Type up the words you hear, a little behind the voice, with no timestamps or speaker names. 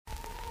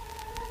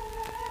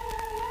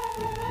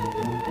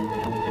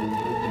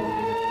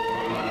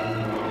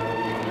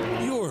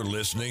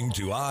listening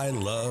to I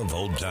Love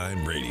Old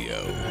Time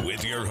Radio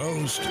with your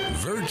host,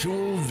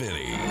 Virtual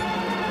Vinny.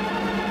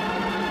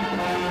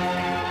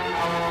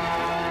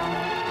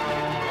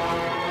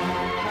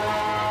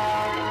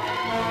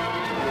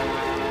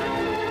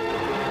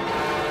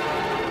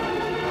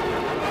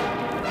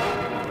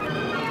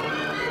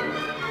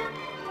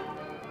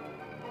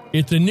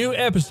 It's a new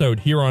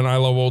episode here on I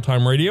Love Old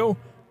Time Radio.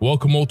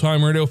 Welcome, Old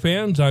Time Radio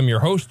fans. I'm your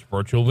host,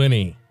 Virtual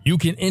Vinny. You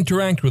can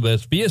interact with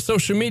us via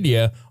social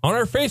media on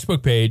our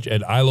Facebook page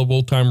at I Love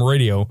Old Time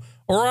Radio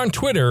or on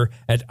Twitter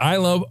at I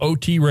Love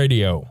OT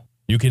Radio.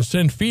 You can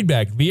send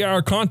feedback via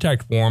our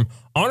contact form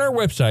on our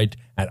website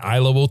at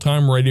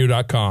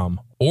iloveoldtimeradio.com,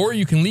 or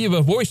you can leave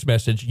a voice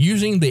message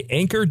using the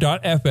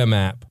Anchor.fm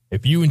app.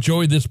 If you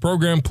enjoyed this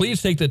program,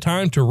 please take the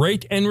time to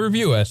rate and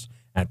review us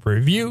at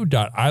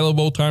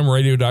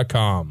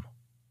review.iloveoldtimeradio.com.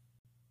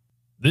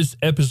 This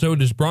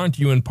episode is brought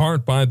to you in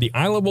part by the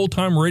I Love Old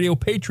Time Radio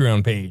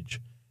Patreon page.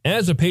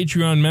 As a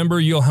Patreon member,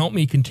 you'll help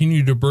me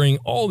continue to bring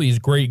all these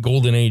great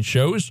Golden Age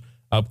shows,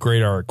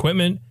 upgrade our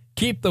equipment,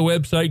 keep the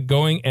website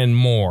going, and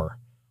more.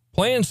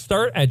 Plans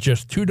start at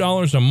just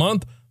 $2 a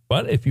month,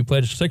 but if you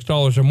pledge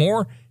 $6 or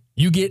more,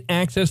 you get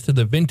access to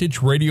the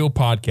Vintage Radio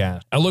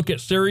Podcast. I look at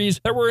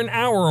series that were an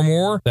hour or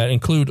more that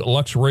include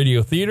Lux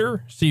Radio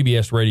Theater,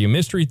 CBS Radio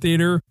Mystery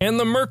Theater, and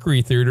the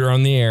Mercury Theater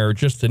on the Air,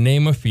 just to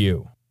name a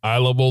few. I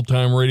Love Old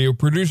Time Radio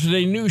produces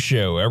a new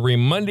show every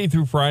Monday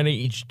through Friday,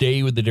 each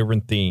day with a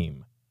different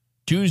theme.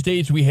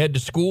 Tuesdays, we head to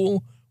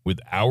school with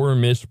Our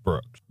Miss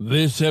Brooks.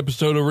 This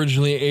episode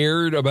originally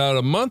aired about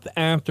a month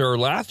after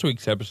last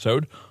week's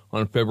episode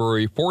on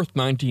February 4th,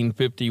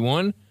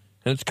 1951, and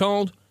it's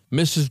called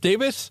Mrs.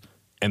 Davis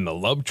and the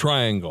Love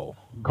Triangle.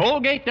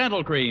 Colgate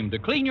Dental Cream to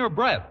clean your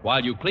breath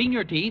while you clean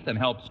your teeth and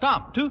help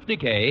stop tooth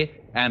decay,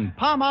 and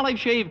Palmolive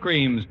Shave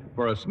Creams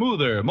for a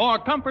smoother, more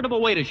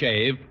comfortable way to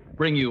shave,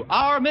 bring you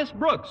Our Miss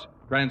Brooks,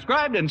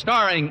 transcribed and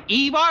starring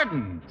Eve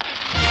Arden.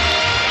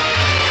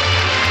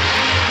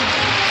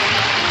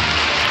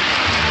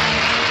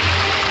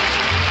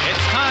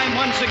 It's time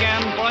once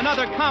again for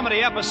another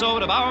comedy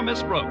episode of Our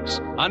Miss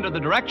Brooks, under the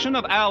direction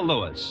of Al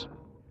Lewis.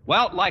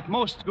 Well, like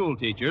most school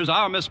teachers,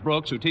 our Miss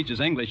Brooks, who teaches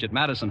English at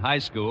Madison High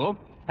School,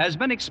 has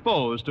been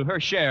exposed to her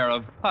share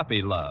of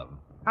puppy love.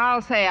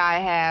 I'll say I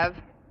have.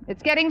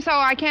 It's getting so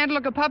I can't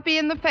look a puppy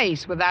in the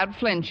face without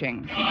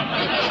flinching.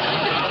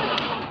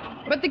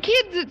 But the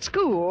kids at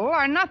school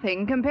are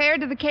nothing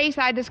compared to the case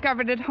I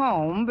discovered at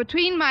home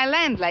between my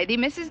landlady,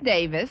 Mrs.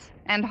 Davis,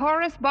 and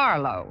Horace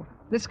Barlow,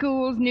 the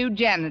school's new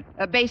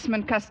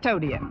basement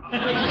custodian.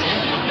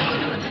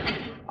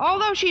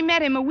 Although she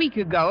met him a week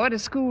ago at a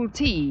school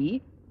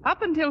tea,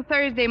 up until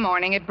Thursday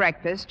morning at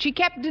breakfast, she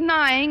kept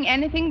denying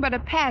anything but a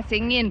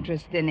passing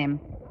interest in him.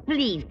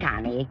 Please,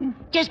 Connie,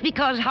 just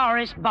because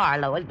Horace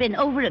Barlow has been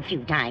over a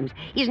few times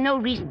is no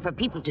reason for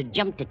people to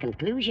jump to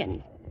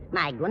conclusions.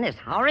 My goodness,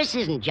 Horace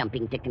isn't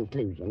jumping to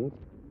conclusions.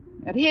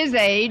 At his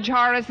age,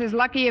 Horace is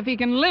lucky if he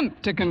can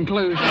limp to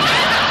conclusions.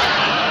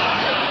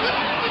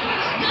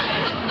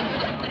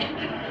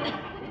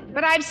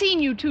 But I've seen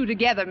you two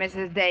together,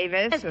 Mrs.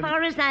 Davis. As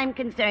far as I'm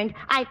concerned,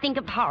 I think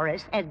of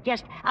Horace as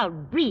just a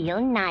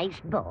real nice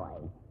boy.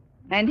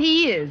 And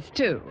he is,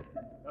 too.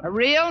 A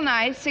real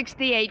nice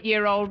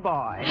 68-year-old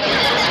boy.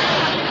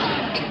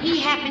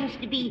 He happens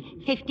to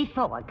be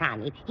 54,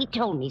 Connie. He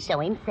told me so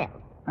himself.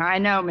 I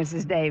know,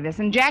 Mrs. Davis,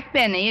 and Jack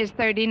Benny is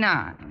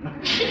 39.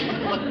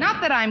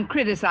 Not that I'm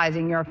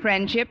criticizing your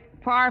friendship.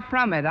 Far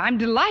from it. I'm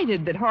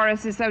delighted that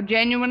Horace is so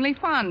genuinely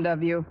fond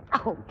of you.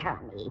 Oh,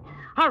 Connie,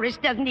 Horace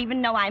doesn't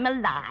even know I'm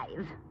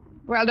alive.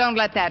 Well, don't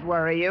let that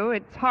worry you.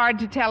 It's hard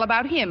to tell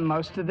about him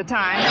most of the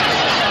time.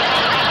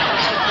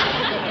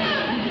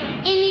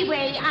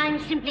 Anyway, I'm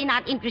simply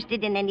not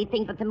interested in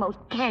anything but the most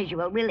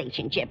casual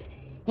relationship.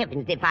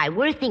 Heavens, if I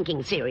were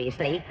thinking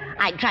seriously,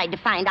 I'd try to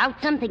find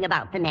out something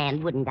about the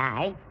man, wouldn't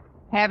I?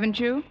 Haven't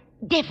you?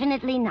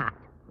 Definitely not.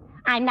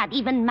 I'm not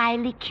even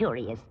mildly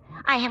curious.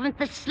 I haven't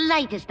the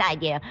slightest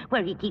idea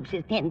where he keeps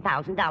his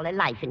 $10,000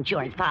 life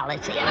insurance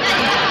policy. And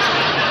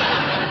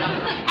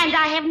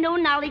I have no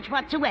knowledge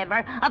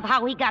whatsoever of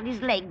how he got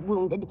his leg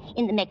wounded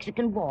in the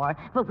Mexican War,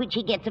 for which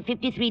he gets a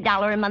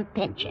 $53 a month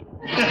pension.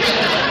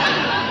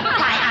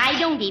 I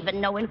don't even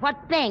know in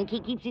what bank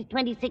he keeps his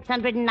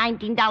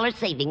 $2,619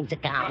 savings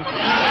account.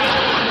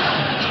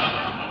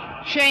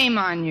 Shame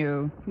on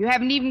you. You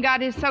haven't even got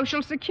his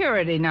Social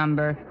Security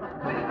number.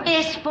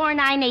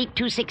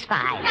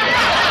 S498265.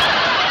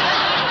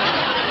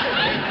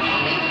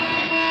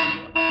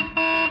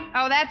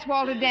 Oh, that's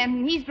Walter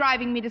Denton. He's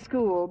driving me to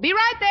school. Be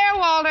right there,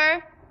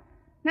 Walter.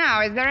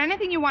 Now, is there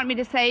anything you want me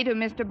to say to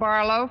Mr.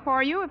 Barlow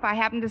for you if I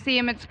happen to see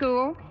him at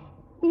school?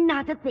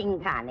 Not a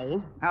thing,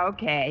 Connie.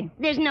 Okay.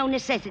 There's no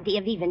necessity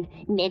of even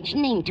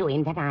mentioning to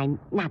him that I'm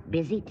not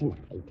busy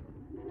tonight.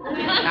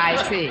 I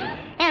see.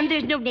 And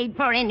there's no need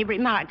for any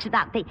remarks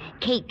about the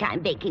cake I'm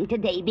baking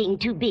today being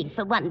too big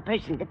for one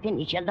person to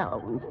finish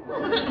alone.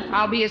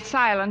 I'll be as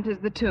silent as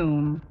the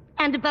tomb.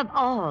 And above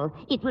all,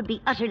 it would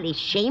be utterly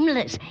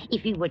shameless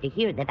if you were to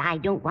hear that I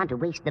don't want to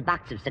waste the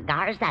box of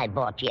cigars I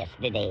bought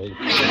yesterday.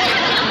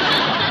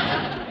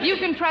 You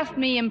can trust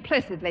me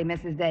implicitly,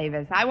 Mrs.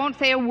 Davis. I won't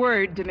say a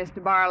word to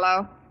Mr.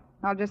 Barlow.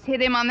 I'll just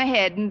hit him on the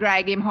head and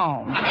drag him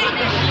home.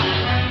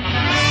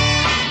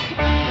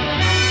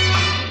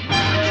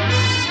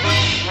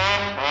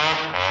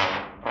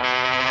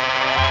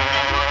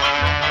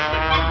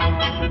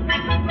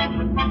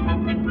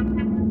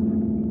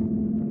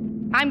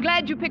 I'm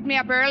glad you picked me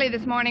up early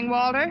this morning,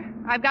 Walter.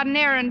 I've got an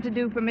errand to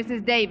do for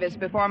Mrs. Davis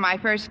before my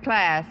first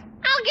class.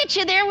 I'll get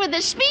you there with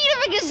the speed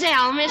of a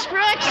gazelle, Miss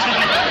Brooks.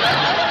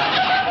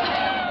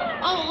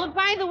 Oh,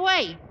 by the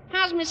way,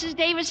 how's Mrs.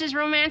 Davis's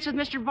romance with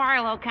Mr.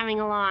 Barlow coming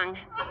along?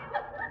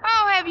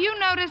 Oh, have you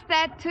noticed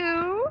that,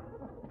 too?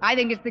 I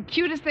think it's the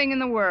cutest thing in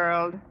the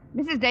world.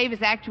 Mrs.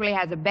 Davis actually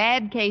has a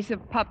bad case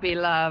of puppy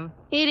love.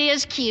 It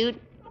is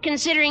cute,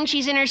 considering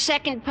she's in her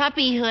second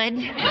puppyhood.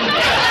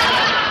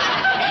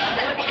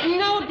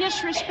 No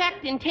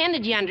disrespect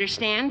intended, you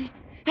understand.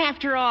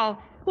 After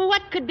all,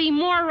 what could be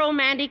more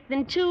romantic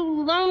than two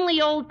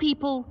lonely old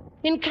people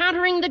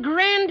encountering the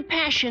grand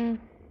passion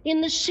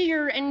in the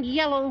sere and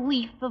yellow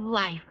leaf of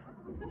life?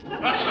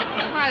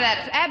 Why,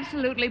 that's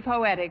absolutely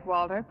poetic,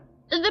 Walter.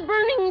 The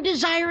burning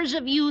desires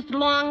of youth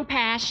long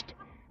past,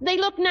 they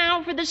look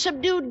now for the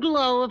subdued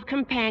glow of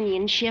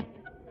companionship,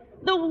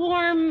 the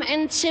warm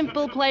and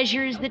simple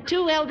pleasures that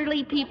two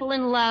elderly people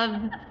in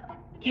love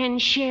can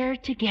share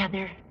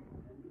together.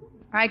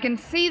 I can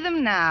see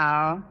them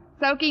now,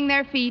 soaking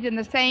their feet in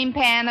the same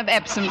pan of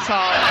Epsom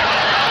salt.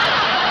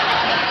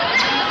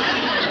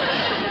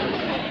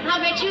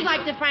 I'll bet you'd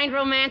like to find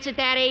romance at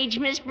that age,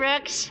 Miss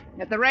Brooks.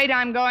 At the rate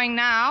I'm going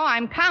now,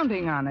 I'm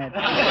counting on it.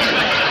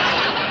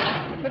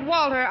 But,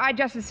 Walter, I'd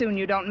just as soon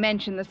you don't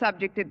mention the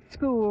subject at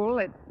school.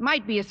 It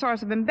might be a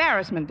source of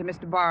embarrassment to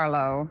Mr.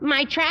 Barlow.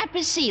 My trap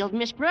is sealed,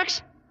 Miss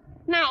Brooks.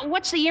 Now,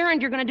 what's the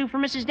errand you're going to do for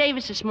Mrs.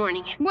 Davis this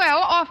morning? Well,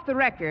 off the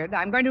record,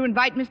 I'm going to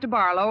invite Mr.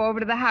 Barlow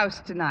over to the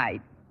house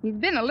tonight. He's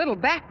been a little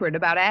backward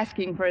about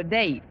asking for a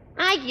date.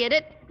 I get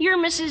it. You're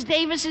Mrs.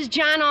 Davis's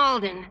John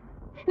Alden.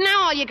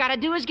 Now all you got to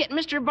do is get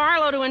Mr.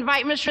 Barlow to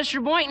invite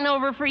Mr. Boynton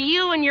over for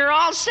you, and you're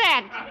all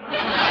set.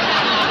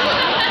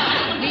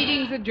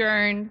 Meeting's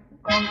adjourned.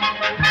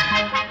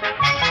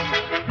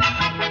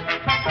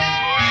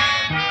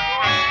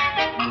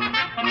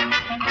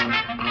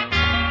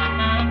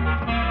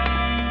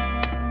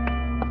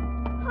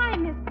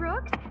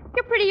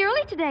 Pretty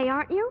early today,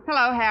 aren't you?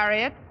 Hello,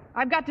 Harriet.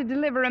 I've got to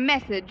deliver a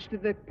message to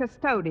the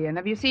custodian.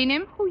 Have you seen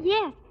him? Oh,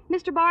 yes.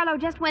 Mr. Barlow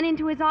just went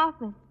into his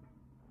office.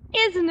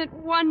 Isn't it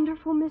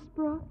wonderful, Miss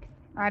Brooks?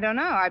 I don't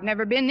know. I've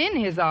never been in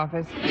his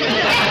office.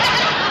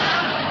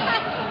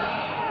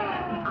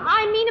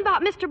 I mean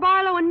about Mr.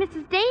 Barlow and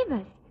Mrs.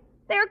 Davis.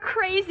 They're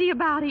crazy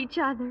about each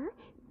other.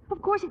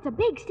 Of course, it's a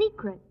big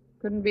secret.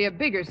 Couldn't be a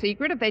bigger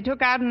secret if they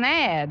took out an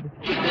ad.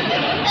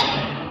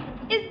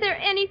 Is there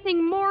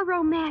anything more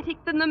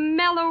romantic than the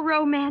mellow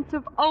romance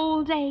of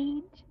old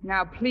age?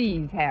 Now,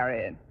 please,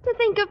 Harriet. To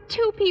think of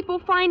two people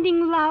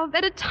finding love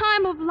at a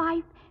time of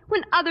life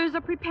when others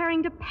are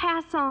preparing to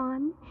pass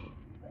on.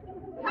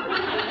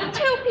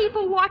 Two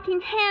people walking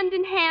hand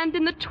in hand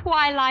in the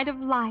twilight of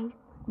life.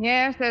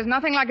 Yes, there's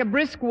nothing like a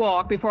brisk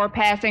walk before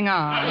passing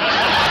on.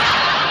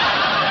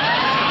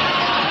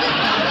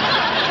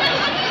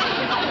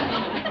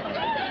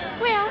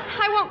 Well,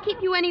 I won't keep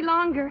you any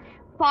longer.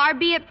 Far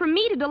be it from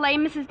me to delay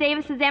Mrs.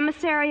 Davis's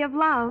emissary of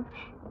love.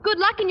 Good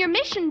luck in your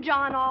mission,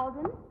 John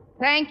Alden.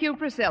 Thank you,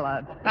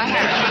 Priscilla.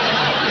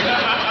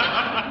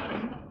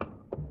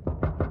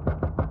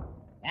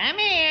 Come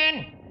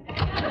in.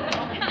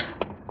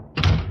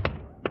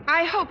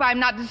 I hope I'm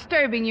not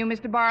disturbing you,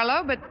 Mr.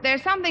 Barlow, but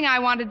there's something I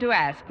wanted to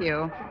ask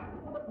you.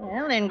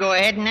 Well, then go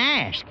ahead and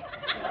ask.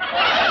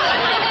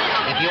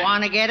 If you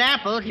want to get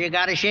apples, you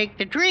got to shake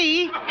the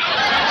tree.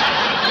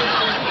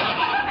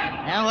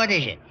 Now, what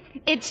is it?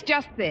 It's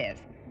just this.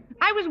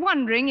 I was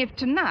wondering if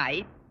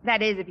tonight,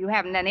 that is, if you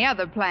haven't any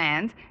other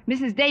plans,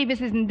 Mrs.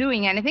 Davis isn't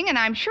doing anything, and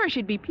I'm sure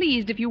she'd be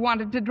pleased if you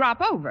wanted to drop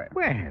over.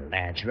 Well,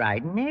 that's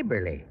right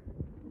neighborly.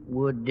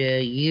 Would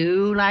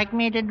you like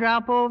me to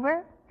drop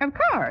over? Of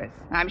course.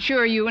 I'm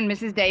sure you and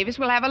Mrs. Davis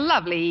will have a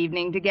lovely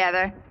evening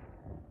together.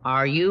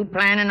 Are you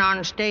planning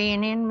on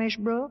staying in, Miss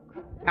Brooks?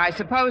 I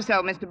suppose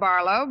so, Mr.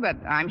 Barlow, but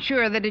I'm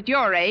sure that at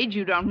your age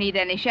you don't need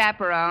any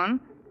chaperone.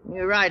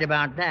 You're right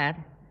about that.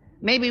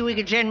 Maybe we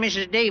could send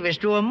Mrs. Davis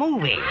to a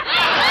movie.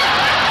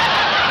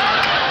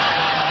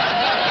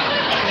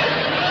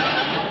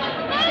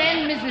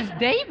 Send Mrs.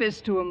 Davis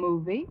to a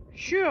movie?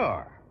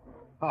 Sure.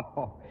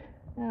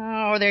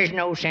 Oh, there's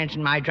no sense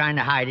in my trying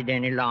to hide it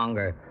any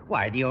longer.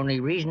 Why, the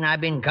only reason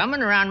I've been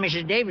coming around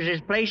Mrs.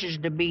 Davis's place is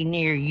to be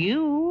near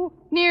you.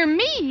 Near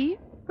me?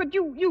 But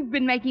you've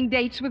been making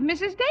dates with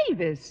Mrs.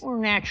 Davis. Well,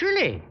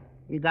 naturally.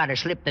 You gotta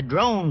slip the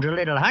drones a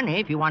little honey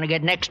if you want to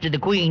get next to the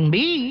queen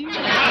bee.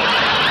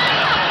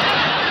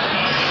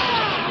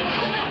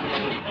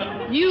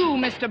 You,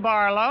 Mr.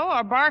 Barlow,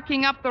 are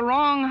barking up the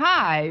wrong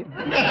hive.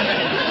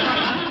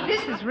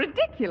 This is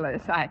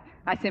ridiculous. I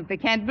simply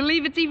can't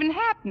believe it's even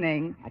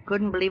happening. I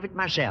couldn't believe it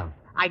myself.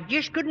 I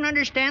just couldn't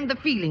understand the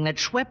feeling that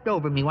swept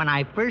over me when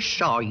I first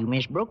saw you,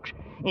 Miss Brooks.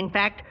 In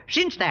fact,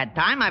 since that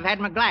time, I've had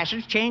my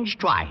glasses changed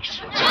twice.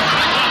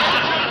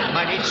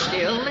 But it's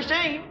still the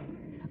same.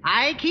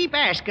 I keep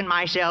asking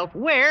myself,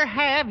 where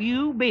have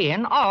you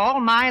been all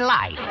my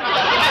life?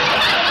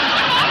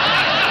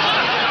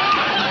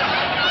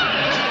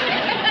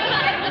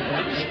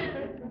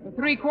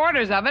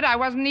 3/4 of it, I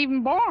wasn't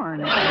even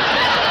born. Look,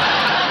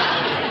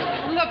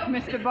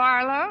 Mr.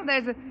 Barlow,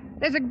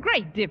 there's a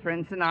great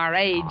difference in our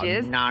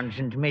ages. Oh,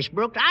 nonsense, Miss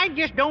Brooks. I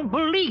just don't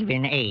believe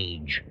in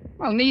age.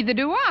 Well, neither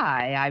do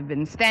I. I've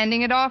been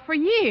standing it off for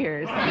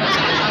years.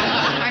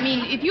 I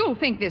mean, if you'll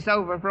think this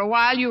over for a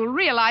while, you'll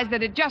realize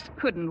that it just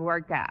couldn't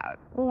work out.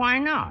 Why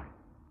not?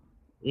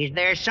 Is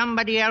there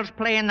somebody else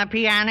playing the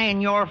piano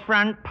in your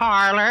front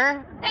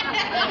parlor?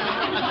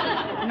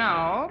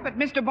 No, but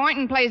Mr.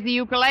 Boynton plays the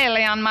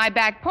ukulele on my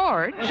back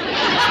porch.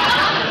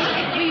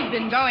 We've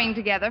been going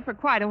together for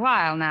quite a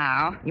while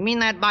now. You mean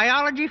that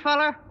biology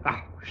fella?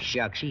 Oh,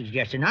 shucks, he's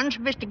just an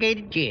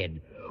unsophisticated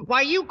kid.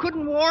 Why, you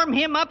couldn't warm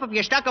him up if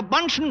you stuck a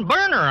Bunsen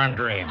burner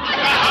under him.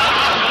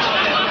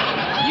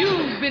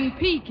 You've been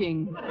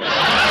peeking.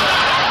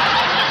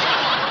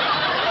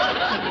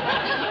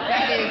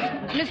 That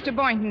is, Mr.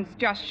 Boynton's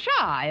just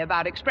shy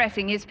about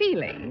expressing his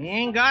feelings. He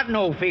ain't got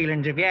no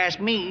feelings, if you ask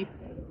me.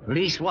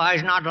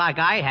 Leastwise, not like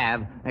I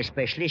have,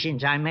 especially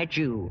since I met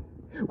you.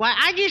 Why,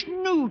 I just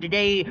knew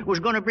today was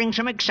going to bring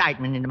some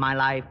excitement into my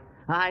life.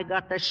 I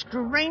got the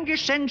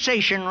strangest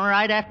sensation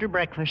right after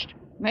breakfast.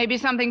 Maybe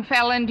something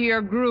fell into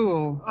your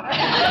gruel.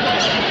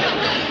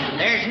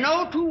 There's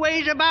no two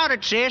ways about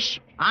it, sis.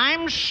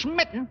 I'm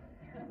smitten.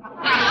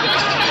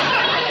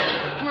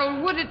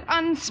 Well, would it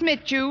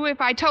unsmit you if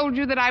I told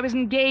you that I was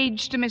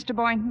engaged to Mr.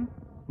 Boynton?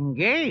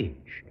 Engaged?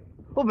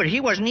 Oh, but he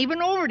wasn't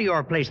even over to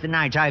your place the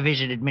nights I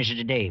visited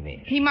Mrs.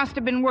 Davis. He must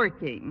have been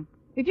working.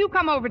 If you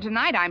come over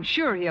tonight, I'm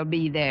sure he'll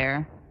be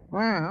there.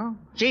 Well,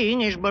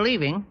 seeing is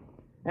believing.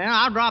 Well,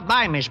 I'll drop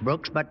by, Miss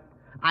Brooks, but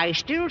I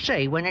still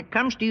say when it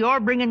comes to your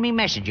bringing me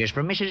messages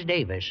from Mrs.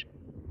 Davis,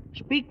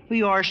 speak for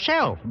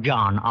yourself,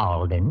 John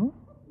Alden.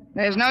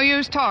 There's no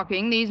use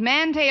talking. These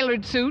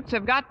man-tailored suits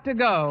have got to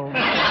go.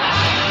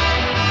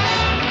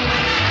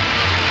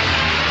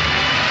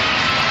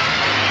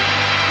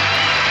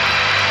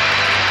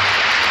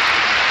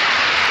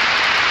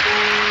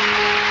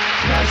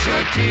 Brush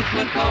your teeth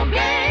with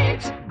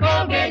Colgate.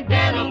 Colgate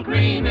Dental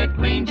Cream. It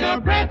cleans your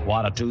breath.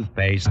 What a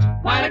toothpaste.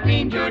 While it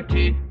cleans your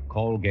teeth.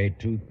 Colgate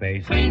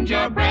toothpaste. Cleans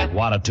your breath.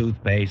 What a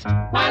toothpaste.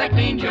 While it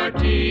cleans your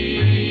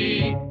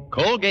teeth.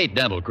 Colgate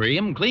Dental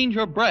Cream cleans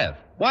your breath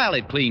while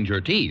it cleans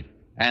your teeth.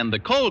 And the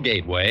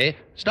Colgate way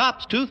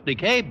stops tooth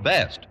decay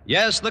best.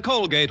 Yes, the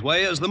Colgate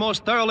way is the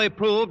most thoroughly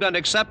proved and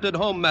accepted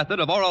home method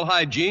of oral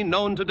hygiene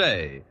known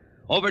today.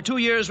 Over 2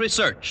 years'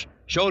 research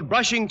showed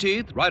brushing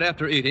teeth right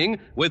after eating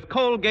with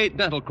Colgate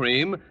Dental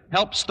Cream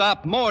helps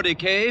stop more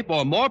decay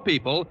for more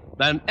people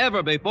than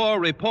ever before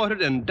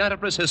reported in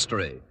dentifrice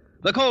history.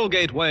 The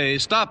Colgate way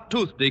stopped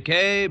tooth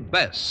decay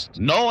best.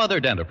 No other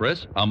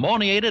dentifrice,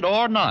 ammoniated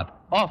or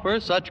not,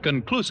 offers such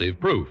conclusive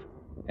proof.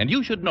 And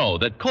you should know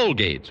that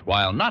Colgate's,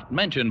 while not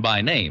mentioned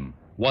by name,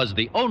 was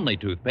the only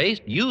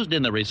toothpaste used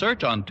in the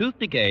research on tooth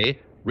decay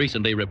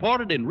recently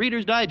reported in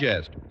Reader's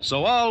Digest.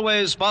 So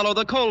always follow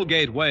the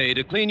Colgate way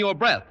to clean your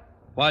breath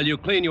while you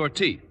clean your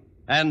teeth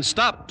and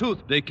stop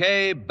tooth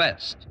decay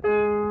best.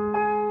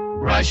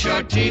 Brush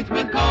your teeth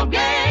with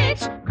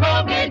Colgate.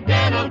 Colgate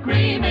Dental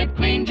Cream. It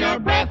cleans your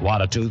breath.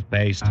 What a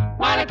toothpaste.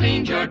 While it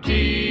cleans your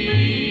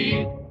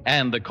teeth.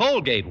 And the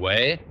Colgate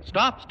way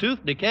stops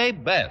tooth decay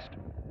best.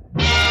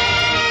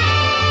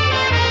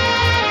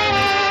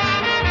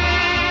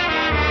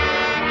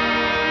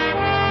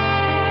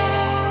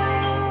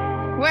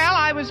 Well,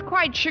 I was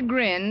quite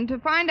chagrined to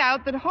find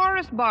out that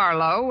Horace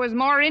Barlow was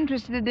more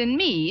interested in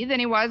me than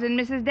he was in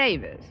Mrs.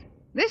 Davis.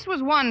 This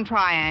was one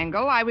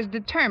triangle I was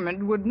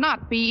determined would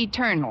not be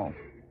eternal,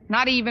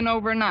 not even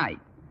overnight.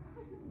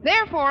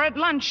 Therefore, at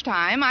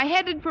lunchtime, I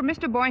headed for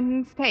Mr.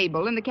 Boynton's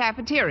table in the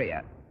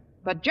cafeteria.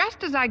 But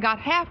just as I got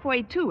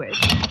halfway to it...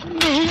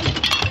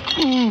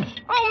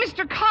 Oh,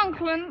 Mr.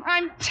 Conklin,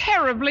 I'm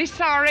terribly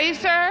sorry,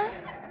 sir.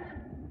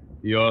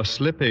 You're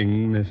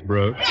slipping, Miss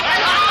Brooks.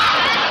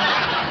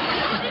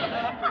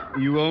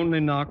 You only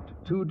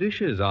knocked 2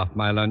 dishes off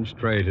my lunch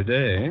tray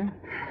today.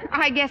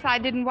 I guess I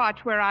didn't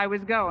watch where I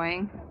was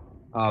going.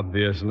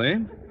 Obviously.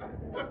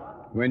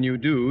 When you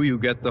do, you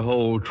get the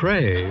whole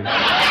tray.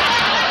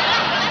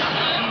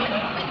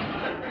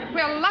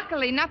 Well,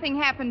 luckily, nothing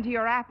happened to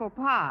your apple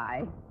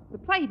pie. The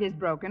plate is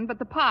broken, but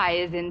the pie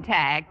is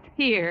intact.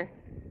 Here.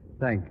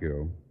 Thank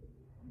you.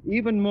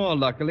 Even more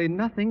luckily,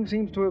 nothing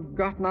seems to have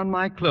gotten on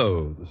my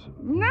clothes.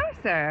 No,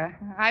 sir.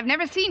 I've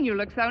never seen you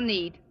look so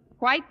neat.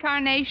 White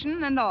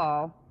carnation and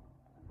all.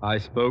 I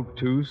spoke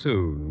too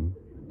soon.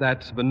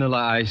 That's vanilla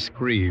ice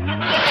cream.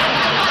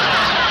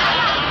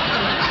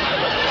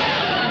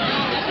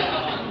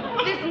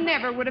 This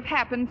never never would have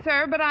happened,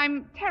 sir, but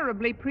I'm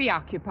terribly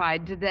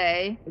preoccupied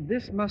today.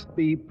 This must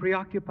be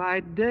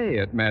Preoccupied Day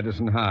at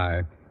Madison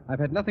High. I've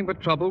had nothing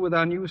but trouble with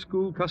our new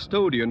school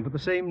custodian for the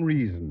same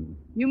reason.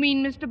 You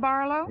mean Mr.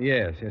 Barlow?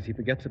 Yes, he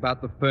forgets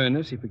about the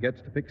furnace. He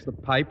forgets to fix the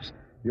pipes.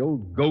 The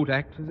old goat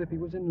acts as if he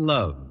was in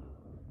love.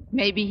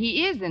 Maybe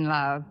he is in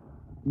love.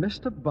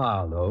 Mr.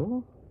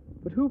 Barlow?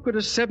 But who could a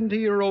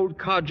 70-year-old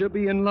codger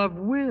be in love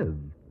with?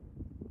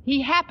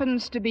 He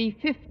happens to be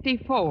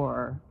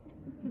 54.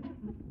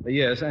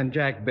 Yes, and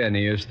Jack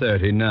Benny is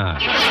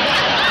 39.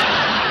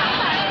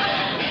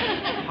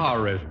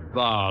 Horace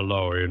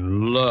Barlow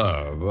in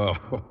love.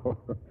 Oh,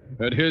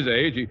 at his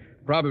age, he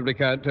probably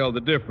can't tell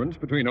the difference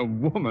between a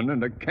woman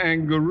and a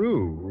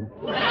kangaroo.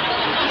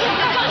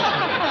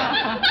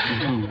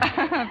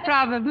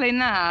 Probably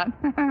not.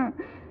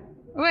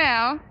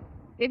 Well,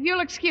 if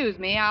you'll excuse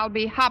me, I'll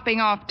be hopping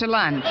off to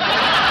lunch.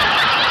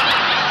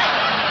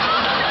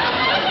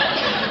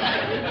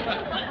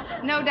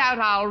 No doubt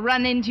I'll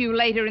run into you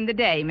later in the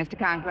day, Mr.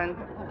 Conklin.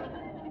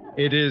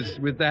 It is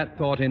with that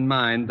thought in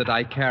mind that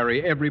I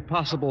carry every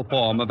possible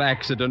form of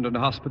accident and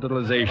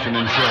hospitalization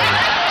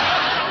insurance.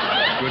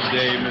 Good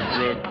day, Miss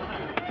Brooks.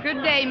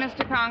 Good day,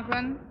 Mr.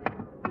 Conklin.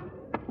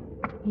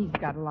 He's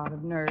got a lot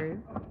of nerve.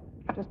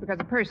 Just because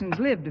a person's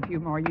lived a few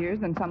more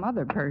years than some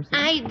other person.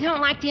 I don't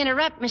like to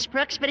interrupt, Miss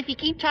Brooks, but if you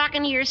keep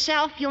talking to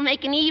yourself, you'll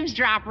make an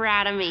eavesdropper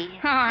out of me.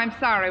 Oh, I'm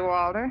sorry,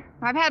 Walter.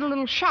 I've had a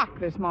little shock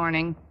this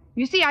morning.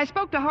 You see, I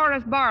spoke to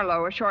Horace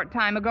Barlow a short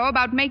time ago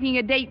about making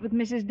a date with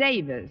Mrs.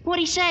 Davis. What'd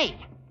he say?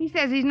 He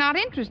says he's not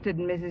interested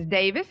in Mrs.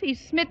 Davis. He's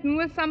smitten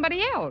with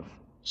somebody else.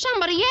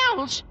 Somebody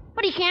else?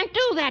 But he can't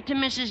do that to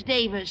Mrs.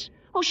 Davis.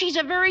 Oh, she's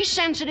a very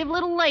sensitive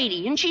little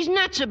lady, and she's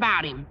nuts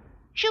about him.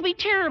 She'll be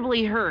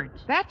terribly hurt.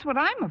 That's what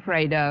I'm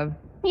afraid of.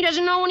 He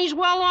doesn't know when he's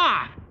well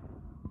off.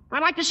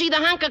 I'd like to see the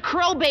hunk of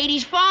crowbait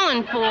he's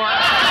fallen for.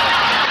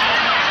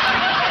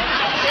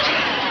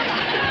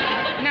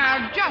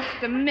 Now,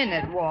 just a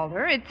minute,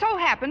 Walter. It so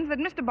happens that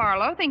Mr.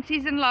 Barlow thinks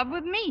he's in love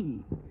with me.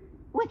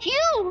 With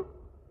you?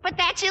 But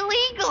that's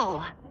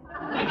illegal.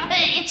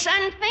 It's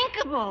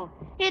unthinkable.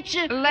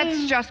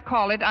 Let's just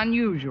call it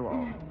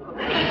unusual.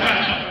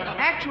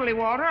 Actually,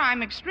 Walter,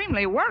 I'm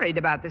extremely worried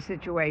about the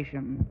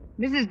situation.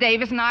 Mrs.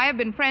 Davis and I have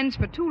been friends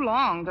for too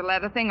long to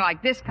let a thing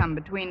like this come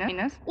between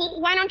us. Well,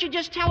 why don't you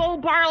just tell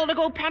old Barlow to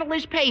go peddle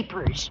his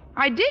papers?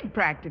 I did,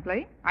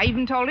 practically. I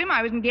even told him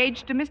I was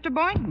engaged to Mr.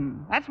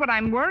 Boynton. That's what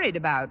I'm worried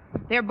about.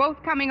 They're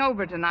both coming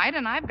over tonight,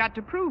 and I've got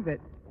to prove it.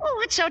 Well,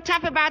 what's so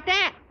tough about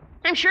that?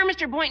 I'm sure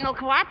Mr. Boynton will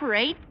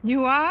cooperate.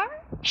 You are?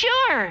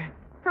 Sure.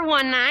 For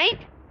one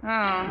night.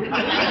 Oh.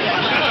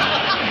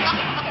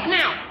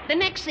 Now, the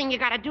next thing you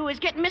gotta do is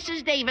get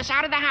Mrs. Davis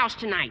out of the house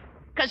tonight.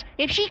 Because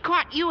if she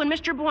caught you and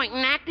Mr.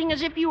 Boynton acting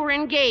as if you were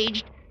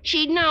engaged,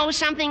 she'd know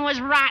something was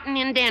rotten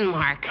in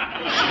Denmark.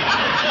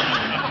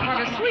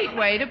 What a sweet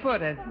way to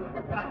put it.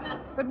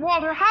 But,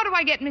 Walter, how do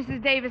I get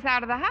Mrs. Davis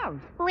out of the house?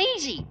 Well,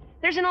 easy.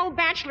 There's an old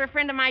bachelor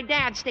friend of my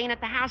dad's staying at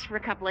the house for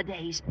a couple of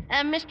days,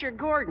 Mr.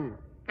 Gordon.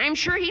 I'm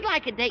sure he'd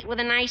like a date with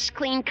a nice,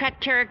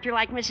 clean-cut character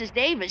like Mrs.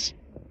 Davis.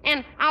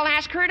 And I'll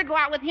ask her to go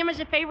out with him as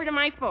a favor to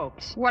my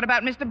folks. What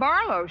about Mr.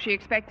 Barlow? She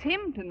expects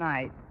him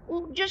tonight.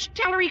 Well, just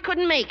tell her he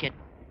couldn't make it.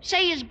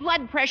 Say his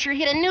blood pressure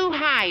hit a new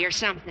high or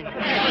something.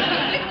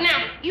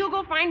 Now, you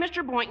go find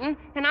Mr. Boynton,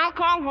 and I'll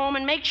call home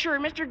and make sure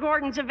Mr.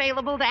 Gordon's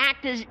available to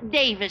act as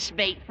Davis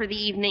bait for the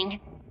evening.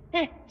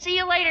 See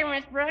you later,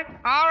 Miss Brooks.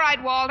 All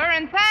right, Walter,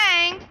 and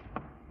thanks.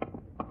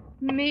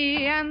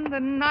 Me and the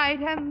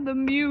night and the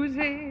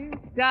music.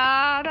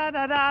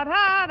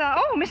 Da-da-da-da-da-da.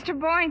 Oh, Mr.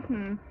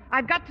 Boynton,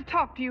 I've got to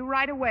talk to you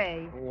right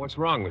away. What's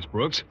wrong, Miss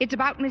Brooks? It's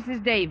about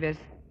Mrs. Davis.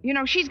 You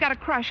know, she's got a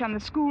crush on the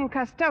school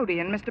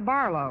custodian, Mr.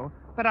 Barlow.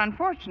 But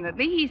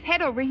unfortunately, he's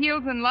head over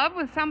heels in love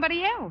with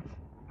somebody else.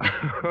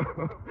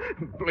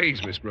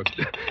 Please, Miss Brooks,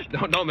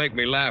 don't make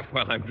me laugh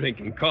while I'm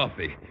drinking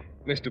coffee.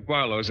 Mr.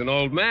 Barlow's an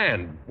old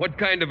man. What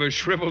kind of a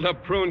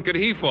shriveled-up prune could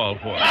he fall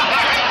for?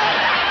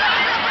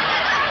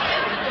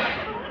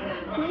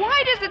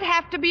 Why does it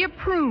have to be a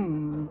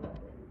prune?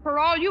 For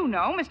all you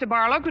know, Mr.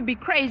 Barlow could be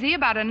crazy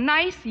about a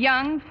nice,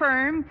 young,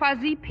 firm,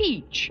 fuzzy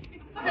peach.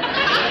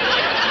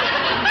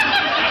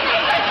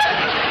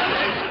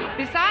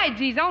 Besides,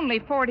 he's only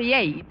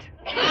 48.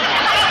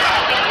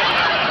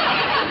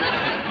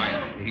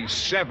 He's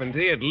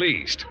 70 at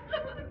least.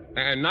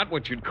 And not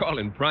what you'd call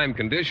in prime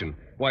condition.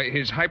 Why,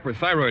 his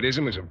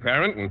hyperthyroidism is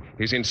apparent, and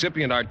his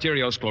incipient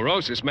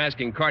arteriosclerosis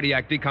masking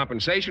cardiac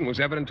decompensation was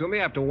evident to me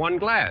after one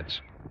glance.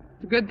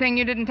 It's a good thing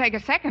you didn't take a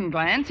second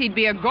glance. He'd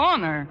be a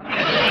goner.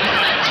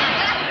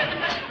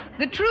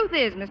 The truth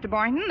is, Mr.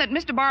 Boynton, that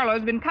Mr.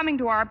 Barlow's been coming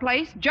to our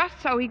place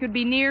just so he could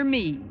be near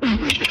me.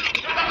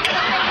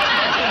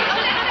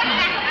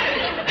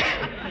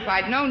 If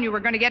I'd known you were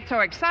going to get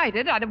so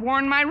excited, I'd have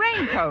worn my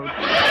raincoat.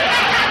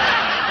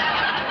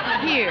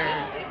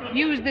 Here,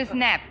 use this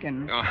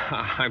napkin.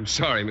 I'm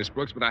sorry, Miss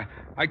Brooks, but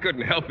I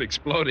couldn't help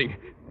exploding.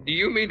 Do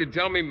you mean to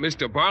tell me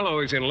Mr. Barlow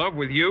is in love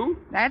with you?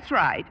 That's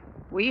right.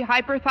 We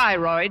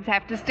hyperthyroids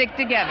have to stick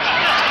together.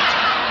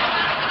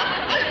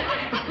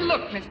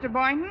 Look, Mr.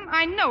 Boynton,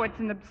 I know it's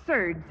an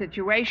absurd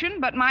situation,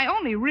 but my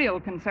only real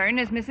concern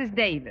is Mrs.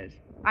 Davis.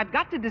 I've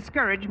got to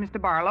discourage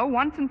Mr. Barlow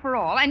once and for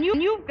all, and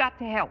you've got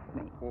to help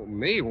me. Well,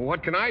 me? Well,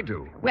 what can I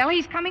do? Well,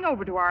 he's coming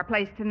over to our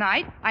place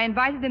tonight. I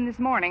invited him this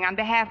morning on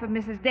behalf of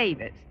Mrs.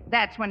 Davis.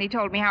 That's when he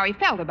told me how he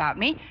felt about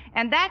me,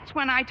 and that's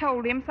when I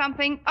told him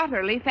something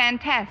utterly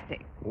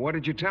fantastic. What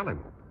did you tell him?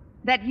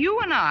 That you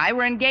and I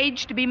were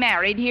engaged to be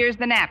married. Here's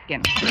the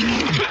napkin.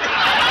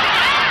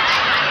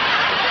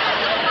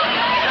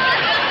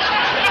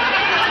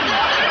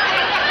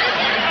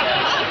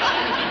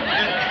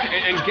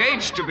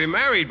 Engaged to be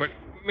married, but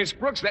Miss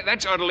Brooks,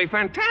 that's utterly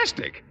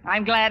fantastic.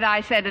 I'm glad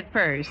I said it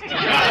first.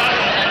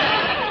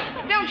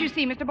 Don't you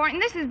see, Mr. Boynton,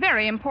 this is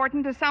very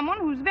important to someone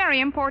who's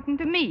very important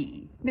to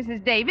me.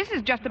 Mrs. Davis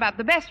is just about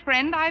the best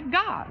friend I've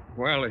got.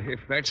 Well, if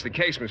that's the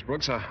case, Miss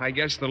Brooks, I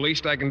guess the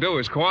least I can do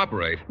is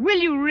cooperate. Will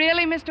you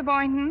really, Mr.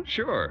 Boynton?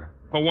 Sure.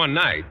 For one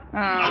night.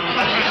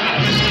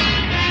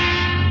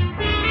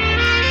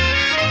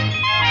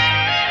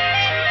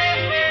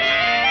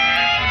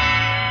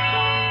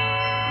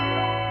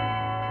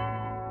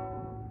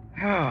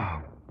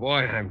 Oh,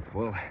 boy, I'm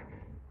full.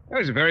 That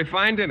was a very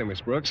fine dinner,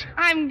 Miss Brooks.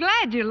 I'm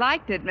glad you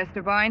liked it,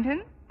 Mr.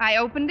 Boynton. I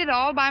opened it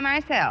all by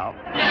myself.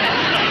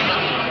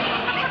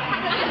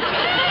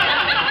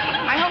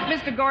 I hope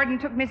Mr. Gordon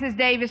took Mrs.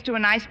 Davis to a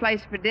nice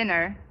place for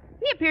dinner.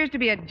 He appears to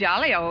be a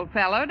jolly old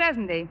fellow,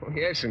 doesn't he? Oh,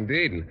 yes,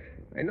 indeed. And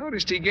I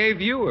noticed he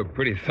gave you a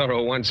pretty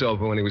thorough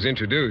once-over when he was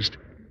introduced.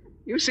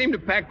 You seem to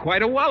pack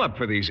quite a wallop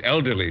for these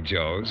elderly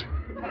Joes.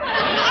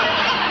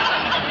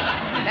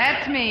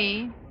 That's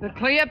me, the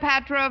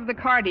Cleopatra of the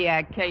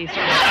cardiac cases.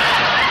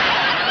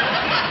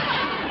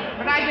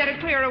 But I'd better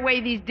clear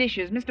away these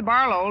dishes. Mr.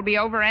 Barlow will be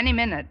over any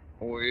minute.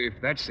 Oh, if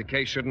that's the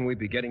case, shouldn't we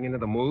be getting into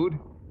the mood?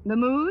 The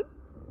mood?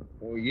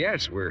 Oh,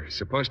 yes, we're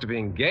supposed to be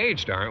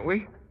engaged, aren't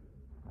we?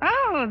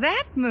 Oh,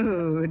 that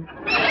mood.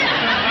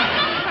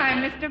 Why,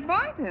 Mr.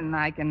 Boynton,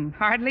 I can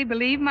hardly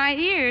believe my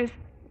ears.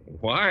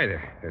 Why?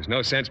 There's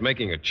no sense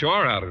making a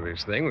chore out of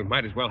this thing. We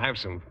might as well have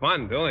some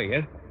fun doing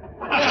it.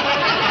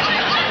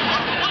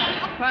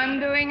 Fun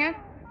doing it?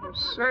 Well,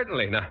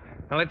 certainly. Now,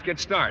 let's get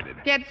started.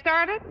 Get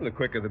started? The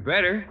quicker the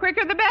better.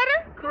 Quicker the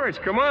better? Of course,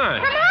 come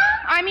on. Come on?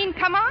 I mean,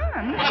 come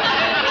on.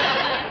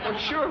 Well,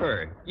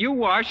 sure. You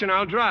wash and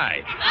I'll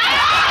dry.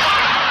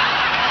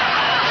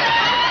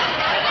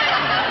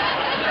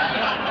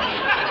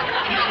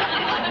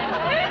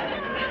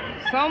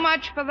 So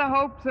much for the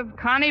hopes of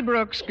Connie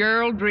Brooks,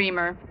 girl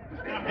dreamer.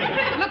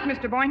 Look,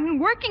 Mr. Boynton,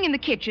 working in the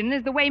kitchen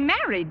is the way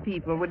married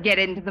people would get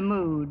into the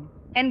mood.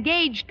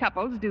 Engaged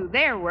couples do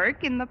their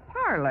work in the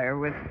parlor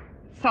with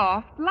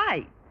soft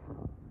light.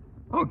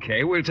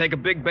 Okay, we'll take a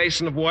big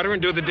basin of water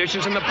and do the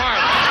dishes in the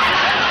parlor.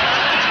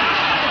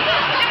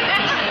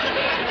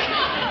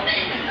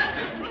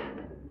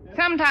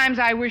 Sometimes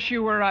I wish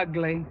you were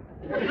ugly.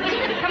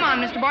 Come on,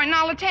 Mr. Boynton,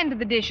 I'll attend to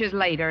the dishes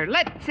later.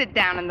 Let's sit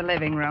down in the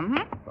living room,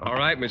 All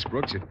right, Miss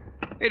Brooks.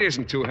 It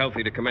isn't too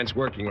healthy to commence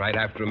working right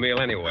after a meal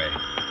anyway.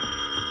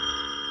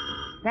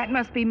 That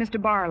must be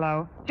Mr.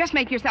 Barlow. Just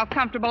make yourself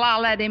comfortable.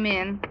 I'll let him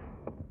in.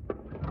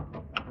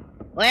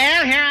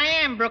 Well, here I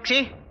am,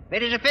 Brooksy.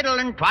 Fit as a fiddle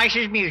and twice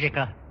as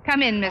musical.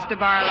 Come in, Mr.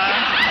 Barlow.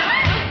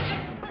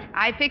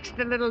 I fixed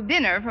a little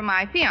dinner for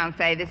my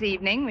fiancé this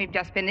evening. We've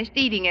just finished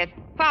eating it.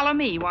 Follow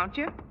me, won't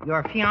you?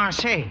 Your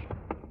fiancé?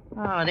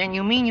 Oh, then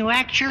you mean you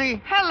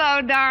actually...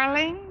 Hello,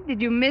 darling.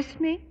 Did you miss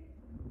me?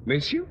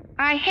 Miss you?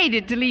 I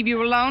hated to leave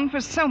you alone for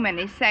so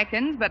many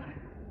seconds, but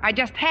I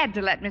just had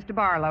to let Mr.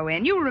 Barlow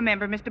in. You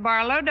remember Mr.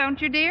 Barlow,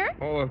 don't you, dear?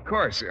 Oh, of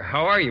course.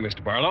 How are you,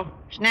 Mr. Barlow?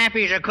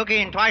 Snappy as a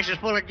cookie and twice as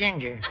full of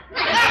ginger. But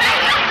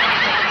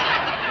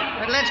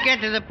let's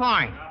get to the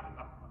point.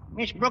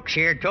 Miss Brooks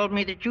here told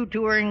me that you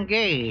two are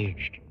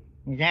engaged.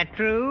 Is that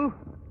true?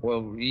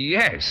 Well,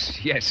 yes,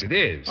 it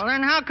is. Well,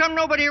 then how come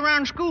nobody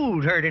around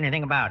school's heard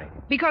anything about it?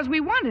 Because we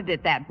wanted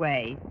it that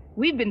way.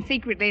 We've been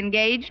secretly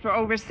engaged for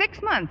over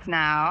 6 months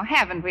now,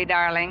 haven't we,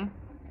 darling?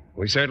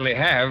 We certainly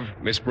have,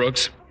 Miss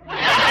Brooks.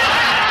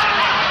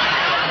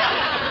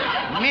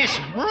 Miss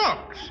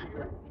Brooks?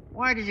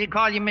 Why does he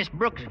call you Miss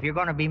Brooks if you're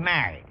going to be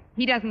married?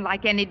 He doesn't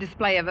like any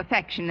display of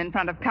affection in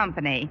front of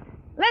company.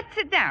 Let's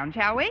sit down,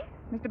 shall we?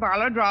 Mr.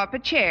 Barlow, draw up a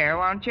chair,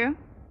 won't you?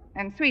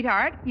 And,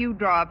 sweetheart, you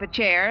draw up a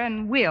chair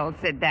and we'll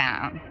sit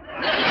down.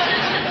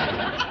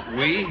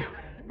 We?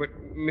 But,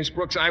 Miss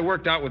Brooks, I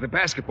worked out with the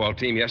basketball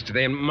team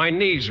yesterday, and my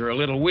knees are a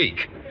little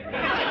weak.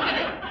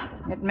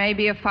 It may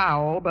be a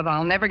foul, but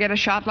I'll never get a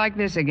shot like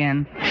this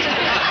again.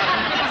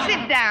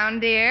 Sit down,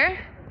 dear.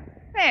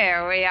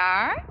 There we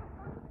are.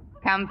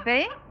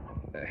 Comfy?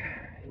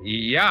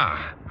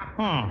 Yeah.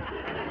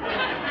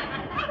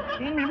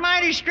 Seems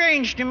mighty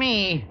strange to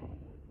me.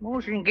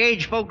 Most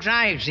engaged folks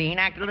I've seen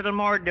act a little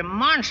more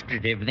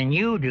demonstrative than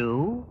you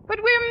do. But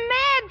we're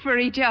mad for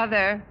each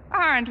other,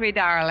 aren't we,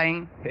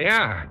 darling?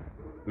 Yeah,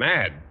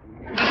 mad.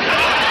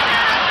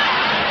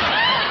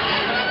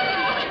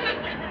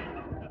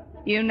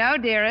 You know,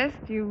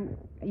 dearest, you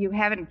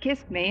haven't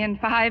kissed me in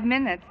 5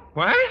 minutes.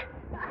 What?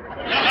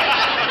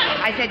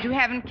 I said you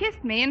haven't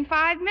kissed me in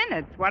 5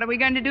 minutes. What are we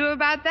going to do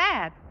about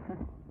that?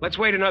 Let's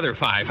wait another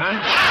 5,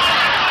 huh?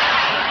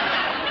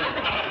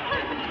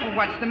 Well,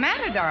 what's the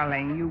matter,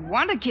 darling? You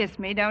want to kiss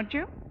me, don't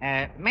you?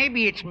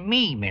 Maybe it's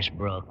me, Miss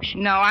Brooks.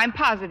 No, I'm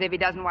positive he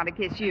doesn't want to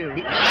kiss you.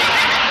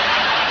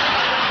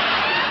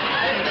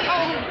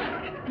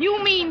 Oh,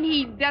 you mean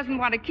he doesn't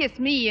want to kiss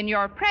me in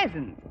your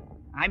presence?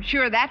 I'm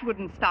sure that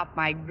wouldn't stop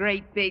my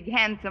great, big,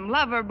 handsome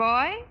lover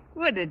boy,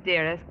 would it,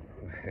 dearest?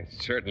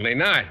 Certainly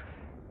not.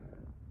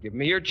 Give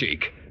me your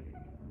cheek.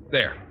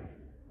 There.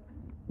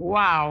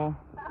 Wow.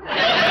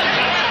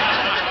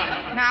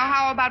 Now,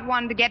 how about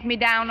one to get me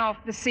down off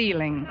the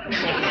ceiling?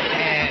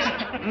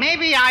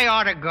 Maybe I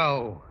ought to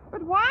go.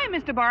 But why,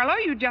 Mr. Barlow?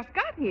 You just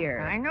got here.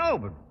 I know,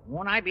 but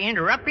won't I be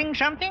interrupting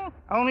something?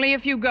 Only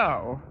if you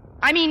go.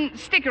 I mean,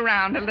 stick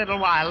around a little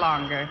while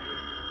longer.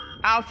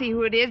 I'll see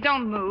who it is.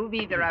 Don't move,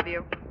 either of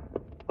you.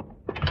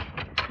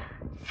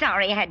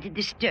 Sorry I had to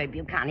disturb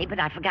you, Connie, but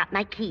I forgot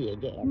my key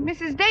again.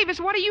 Mrs. Davis,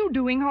 what are you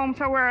doing home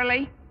so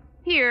early?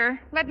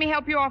 Here, let me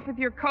help you off with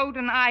your coat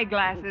and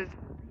eyeglasses.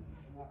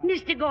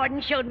 Mr.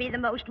 Gordon showed me the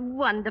most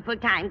wonderful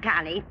time,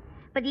 Connie.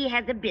 But he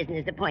has a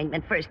business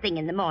appointment first thing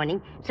in the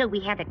morning, so we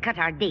had to cut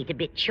our date a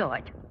bit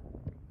short.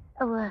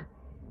 Oh,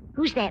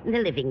 who's that in the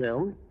living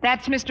room?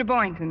 That's Mr.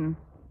 Boynton.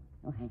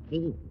 Oh, I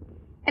see.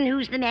 And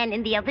who's the man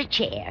in the other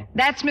chair?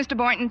 That's Mr.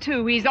 Boynton,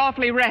 too. He's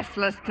awfully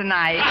restless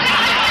tonight.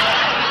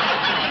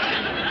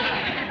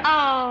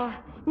 Oh,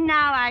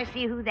 now I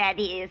see who that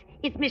is.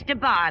 It's Mr.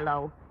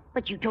 Barlow.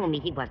 But you told me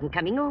he wasn't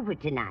coming over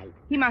tonight.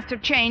 He must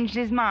have changed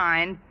his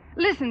mind.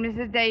 Listen,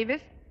 Mrs.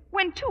 Davis,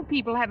 when two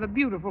people have a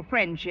beautiful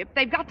friendship,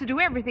 they've got to do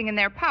everything in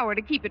their power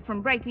to keep it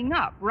from breaking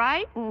up,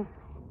 right?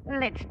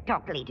 Let's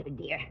talk later,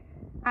 dear.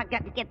 I've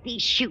got to get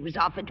these shoes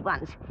off at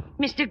once.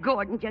 Mr.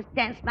 Gordon just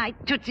danced my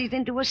tootsies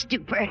into a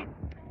stupor.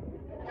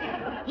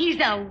 He's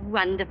a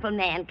wonderful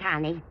man,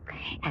 Connie.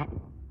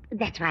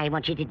 That's why I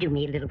want you to do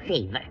me a little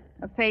favor.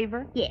 A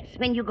favor? Yes,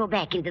 when you go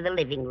back into the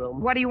living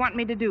room. What do you want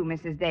me to do,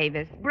 Mrs.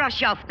 Davis?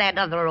 Brush off that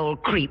other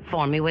old creep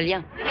for me, will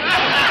you?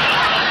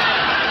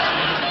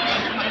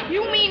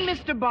 You mean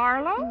Mr.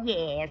 Barlow?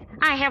 Yes.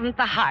 I haven't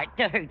the heart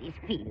to hurt his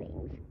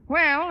feelings.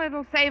 Well,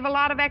 it'll save a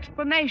lot of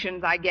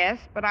explanations, I guess,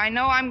 but I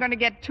know I'm going to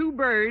get 2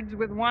 birds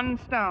with 1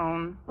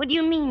 stone. What do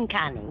you mean,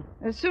 Connie?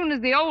 As soon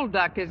as the old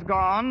duck is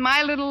gone,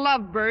 my little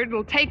lovebird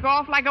will take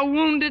off like a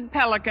wounded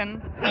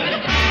pelican.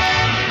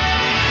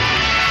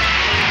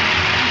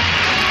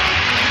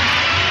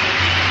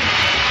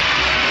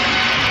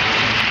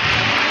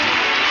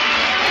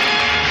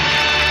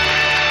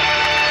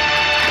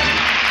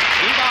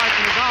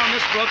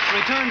 Brooks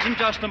returns in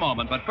just a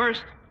moment, but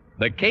first,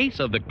 the case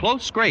of the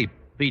close scrape,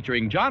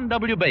 featuring John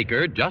W.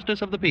 Baker,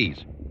 Justice of the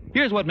Peace.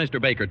 Here's what Mr.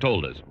 Baker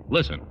told us.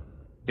 Listen.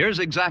 Here's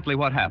exactly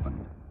what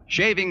happened.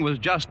 Shaving was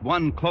just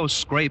one close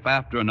scrape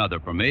after another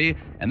for me,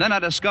 and then I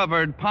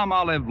discovered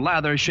Palmolive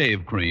lather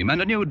shave cream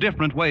and a new,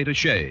 different way to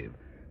shave.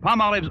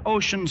 Palmolive's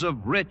oceans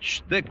of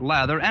rich, thick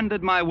lather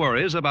ended my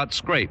worries about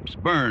scrapes,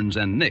 burns,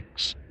 and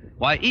nicks.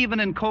 Why, even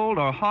in cold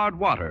or hard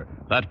water,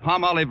 that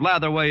Palmolive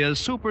lather way is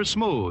super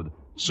smooth,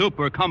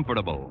 super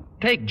comfortable.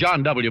 Take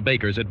John W.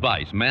 Baker's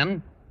advice,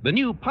 men. The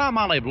new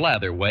Palmolive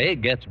lather way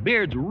gets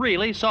beards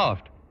really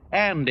soft,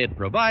 and it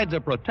provides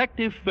a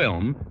protective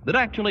film that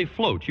actually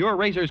floats your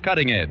razor's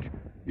cutting edge.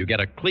 You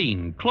get a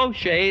clean, close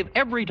shave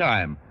every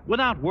time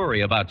without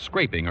worry about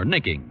scraping or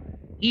nicking,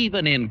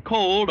 even in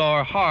cold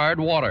or hard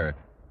water.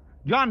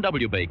 John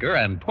W. Baker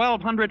and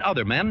 1,200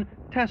 other men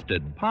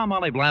tested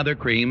Palmolive lather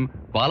cream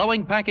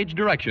following package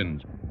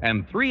directions,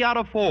 and 3 out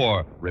of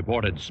 4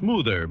 reported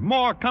smoother,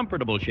 more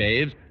comfortable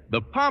shaves the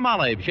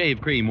Palmolive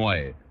shave cream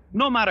way,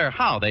 no matter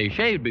how they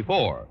shaved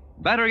before.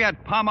 Better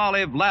yet,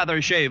 Palmolive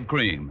lather shave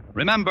cream.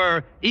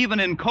 Remember, even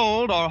in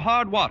cold or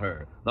hard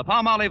water, the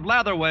Palmolive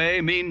lather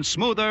way means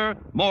smoother,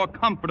 more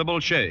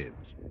comfortable shaves.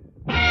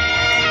 And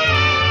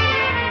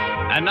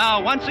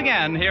now, once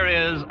again, here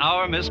is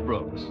our Miss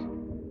Brooks.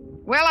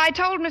 Well, I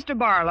told Mr.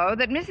 Barlow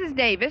that Mrs.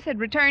 Davis had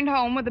returned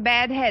home with a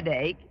bad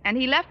headache, and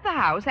he left the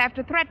house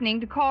after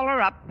threatening to call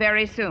her up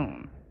very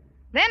soon.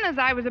 Then, as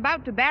I was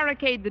about to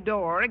barricade the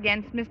door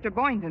against Mr.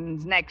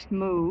 Boynton's next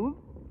move,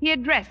 he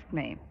addressed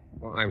me.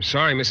 Well, I'm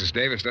sorry Mrs.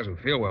 Davis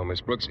doesn't feel well,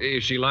 Miss Brooks.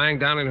 Is she lying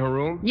down in her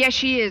room? Yes,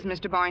 she is,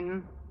 Mr.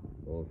 Boynton.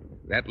 Well,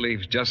 that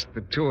leaves just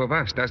the 2 of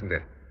us, doesn't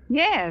it?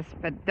 Yes,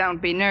 but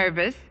don't be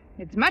nervous.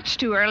 It's much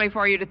too early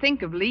for you to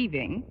think of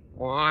leaving.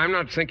 Well, I'm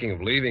not thinking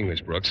of leaving,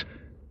 Miss Brooks.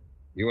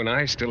 You and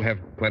I still have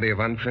plenty of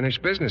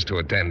unfinished business to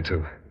attend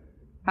to.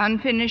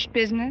 Unfinished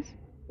business?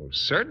 Well,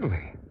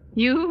 certainly.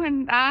 You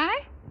and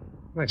I?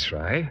 That's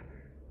right.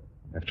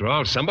 After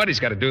all, somebody's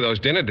got to do those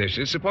dinner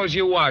dishes. Suppose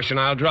you wash and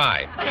I'll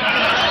dry.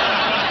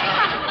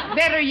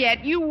 Better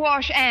yet, you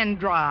wash and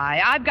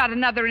dry. I've got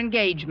another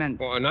engagement.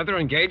 Oh, another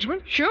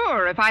engagement?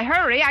 Sure. If I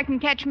hurry, I can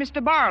catch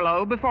Mr.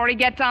 Barlow before he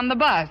gets on the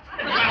bus.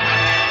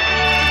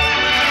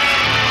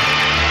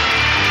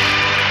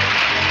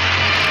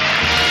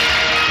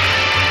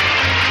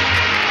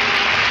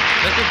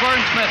 This is Vern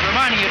Smith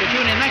reminding you to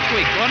tune in next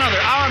week to another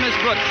Our Miss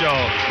Brooks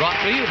show,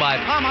 brought to you by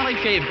Palmolive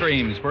Shave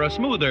Creams for a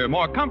smoother,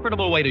 more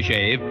comfortable way to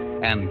shave,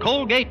 and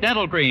Colgate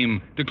Dental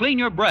Cream to clean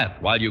your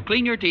breath while you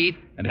clean your teeth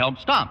and help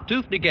stop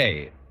tooth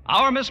decay.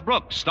 Our Miss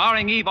Brooks,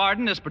 starring Eve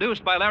Arden, is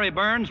produced by Larry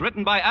Burns,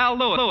 written by Al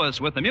Lewis,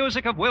 with the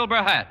music of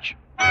Wilbur Hatch.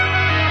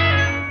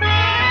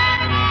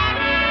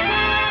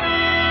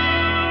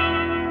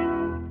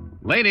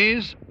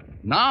 Ladies,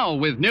 now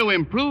with new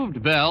improved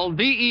Vel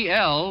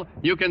VEL,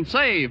 you can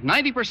save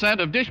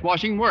 90% of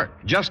dishwashing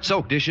work. Just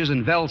soak dishes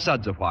in Vel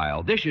suds a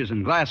while. Dishes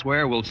and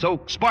glassware will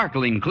soak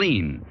sparkling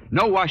clean.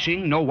 No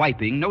washing, no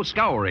wiping, no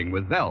scouring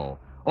with Vel.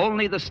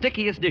 Only the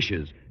stickiest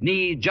dishes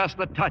need just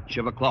the touch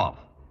of a cloth.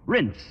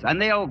 Rinse,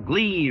 and they'll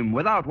gleam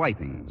without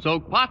wiping.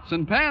 Soak pots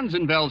and pans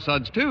in Vel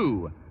suds,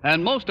 too.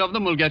 And most of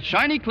them will get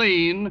shiny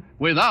clean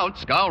without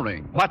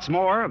scouring. What's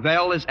more,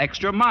 Vel is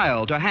extra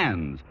mild to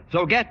hands.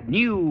 So get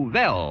new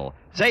Vel.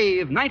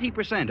 Save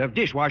 90% of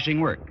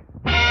dishwashing work.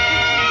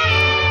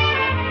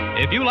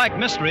 If you like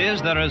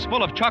mysteries that are as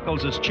full of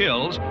chuckles as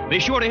chills, be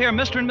sure to hear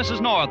Mr. and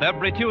Mrs. North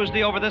every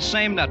Tuesday over this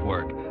same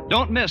network.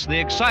 Don't miss the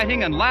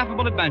exciting and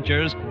laughable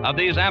adventures of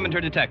these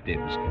amateur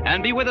detectives.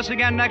 And be with us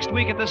again next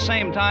week at this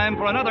same time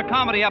for another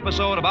comedy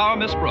episode of Our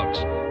Miss Brooks.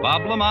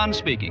 Bob Lamont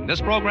speaking.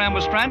 This program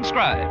was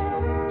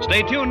transcribed.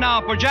 Stay tuned now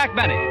for Jack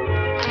Benny.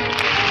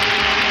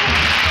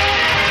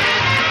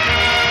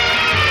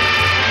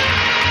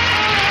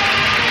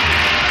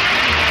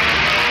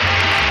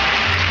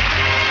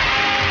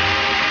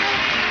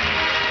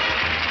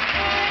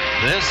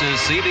 This is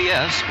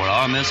CBS, where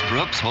our Miss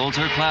Brooks holds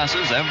her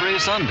classes every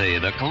Sunday,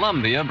 the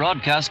Columbia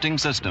Broadcasting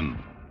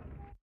System.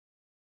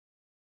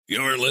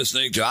 You're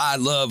listening to I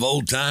Love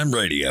Old Time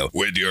Radio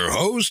with your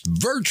host,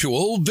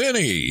 Virtual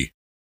Vinny.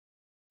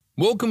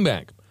 Welcome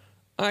back.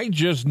 I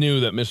just knew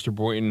that Mr.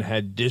 Boynton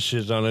had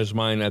dishes on his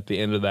mind at the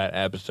end of that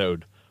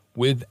episode,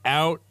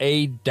 without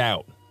a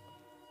doubt.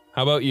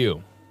 How about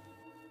you?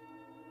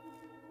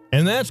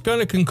 And that's going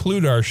to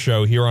conclude our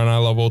show here on I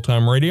Love Old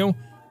Time Radio.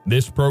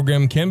 This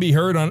program can be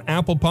heard on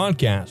Apple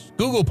Podcasts,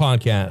 Google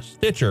Podcasts,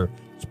 Stitcher,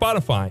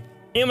 Spotify,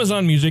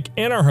 Amazon Music,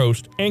 and our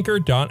host,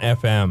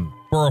 Anchor.fm.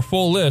 For a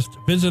full list,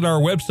 visit our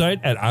website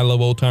at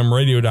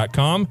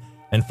iloveoldtimeradio.com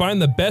and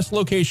find the best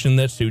location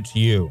that suits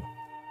you.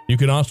 You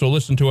can also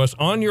listen to us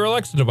on your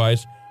Alexa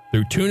device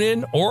through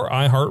TuneIn or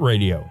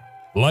iHeartRadio.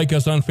 Like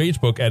us on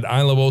Facebook at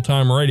I Love Old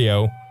Time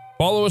Radio.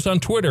 Follow us on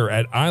Twitter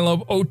at I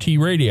Love OT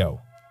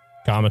Radio.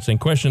 Comments and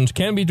questions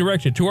can be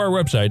directed to our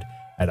website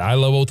at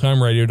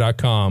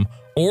iloveoldtimeradio.com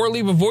or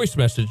leave a voice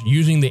message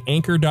using the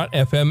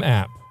Anchor.fm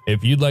app.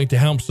 If you'd like to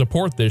help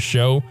support this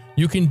show,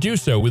 you can do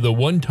so with a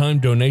one-time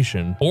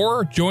donation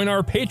or join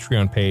our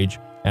Patreon page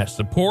at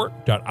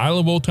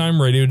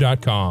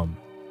support.iloveoldtimeradio.com.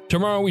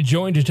 Tomorrow we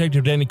join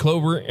Detective Danny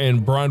Clover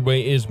and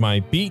Broadway is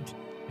My Beat,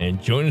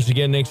 and join us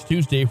again next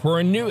Tuesday for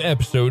a new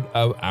episode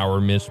of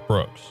Our Miss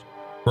Brooks.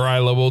 For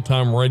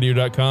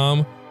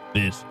iloveoldtimeradio.com,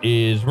 this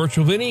is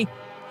Virtual Vinny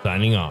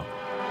signing off.